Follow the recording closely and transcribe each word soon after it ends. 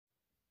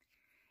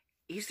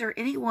is there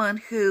anyone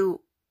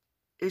who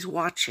is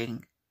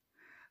watching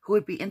who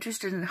would be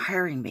interested in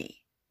hiring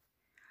me?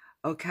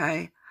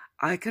 Okay,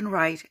 I can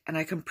write and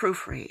I can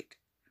proofread.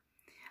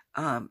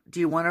 Do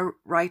you want a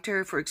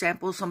writer, for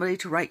example, somebody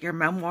to write your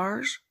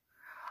memoirs?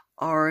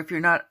 Or if you're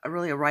not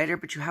really a writer,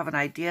 but you have an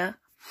idea,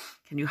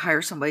 can you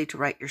hire somebody to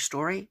write your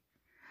story?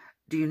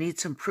 Do you need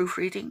some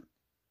proofreading?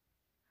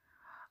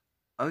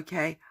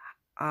 Okay,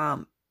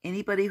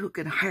 anybody who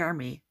can hire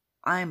me,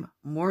 I'm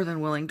more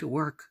than willing to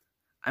work.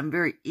 I'm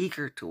very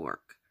eager to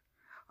work.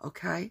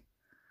 Okay?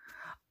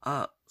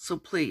 So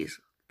please,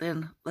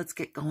 then let's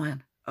get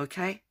going.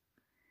 Okay?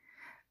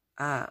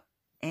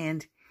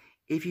 And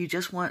if you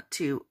just want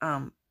to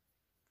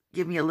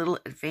give me a little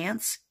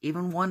advance,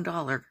 even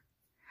 $1,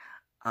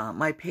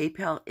 my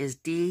PayPal is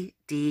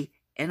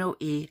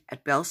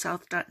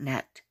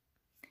ddnoe@bellsouth.net.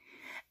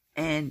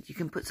 And you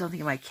can put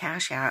something in my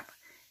Cash App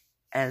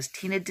as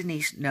Tina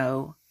Denise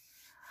No,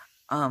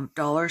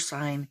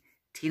 $,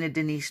 Tina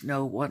Denise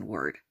No, one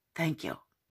word. Thank you.